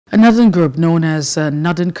A northern group known as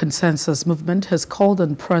Northern Consesus Movement has called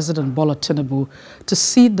on President Bola Tinubu to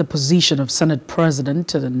cede the position of Senate President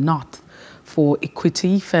to the North for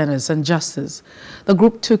equity, fairness and justice. The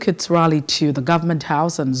group took its rally to the government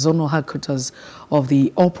house and zonal headquarters of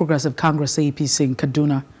the All Progressive Congress APC in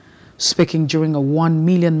Kaduna. Speaking during a 1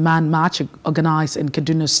 million man march organized in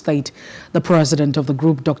Kaduna State, the president of the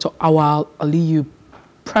group, Dr. Awal Aliyu,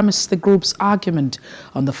 premised the group's argument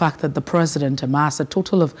on the fact that the president amassed a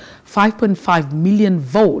total of 5.5 million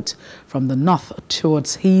votes from the North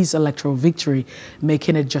towards his electoral victory,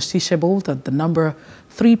 making it justiciable that the number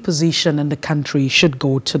 3 position in the country should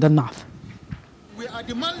go to the North. We are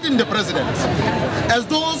demanding the president, as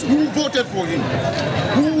those who voted for him,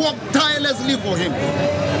 who worked tirelessly for him,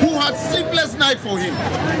 who had sleepless night for him,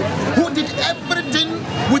 who did everything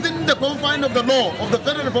within the confines of the law of the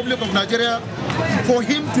Federal Republic of Nigeria for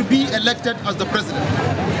him to be elected as the president.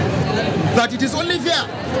 That it is only fair,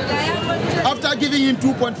 after giving him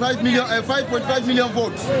 5.5 million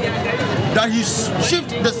votes, that he shift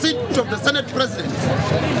the seat of the Senate president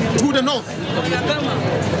to the North.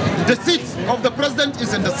 The seat of the president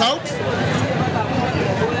is in the South.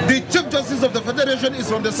 The Chief Justice of the Federation is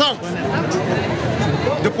from the South.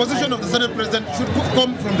 The position of the Senate president should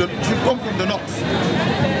come from the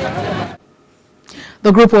North.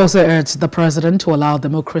 The group also urged the president to allow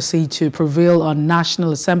democracy to prevail on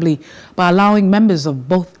National Assembly by allowing members of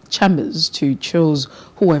both chambers to choose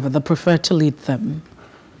whoever they prefer to lead them.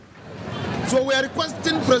 So we are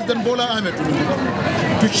requesting President Bola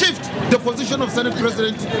Tinubu to shift the position of Senate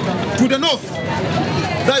President to the North.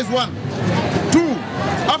 That is 1. 2,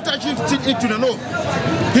 after shifting it to the North,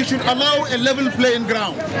 he should allow a level playing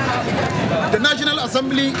ground. The National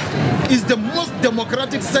Assembly is the most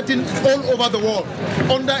democratic setting all over the world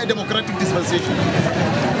under a democratic dispensation.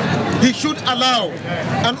 He should allow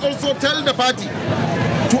and also tell the party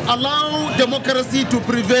to allow democracy to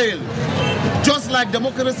prevail, just like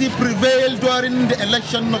democracy prevailed during the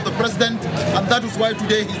election of the president, and that is why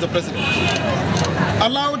today he is the president.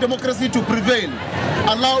 Allow democracy to prevail.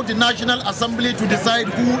 Allow the National Assembly to decide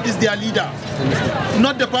who is their leader,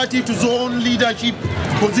 not the party to zone leadership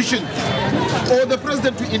position or the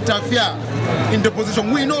president to interfere in the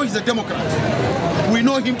position. We know he's a Democrat. We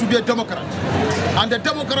know him to be a Democrat. And the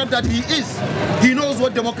Democrat that he is, he knows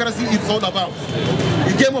what democracy is all about.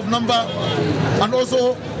 A game of number, and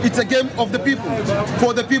also it's a game of the people,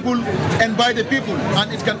 for the people and by the people,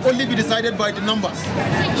 and it can only be decided by the numbers.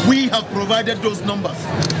 We have provided those numbers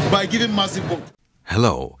by giving massive vote.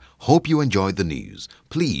 Hello, hope you enjoyed the news.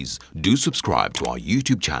 Please do subscribe to our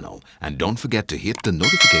YouTube channel and don't forget to hit the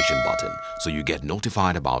notification button so you get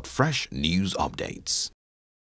notified about fresh news updates.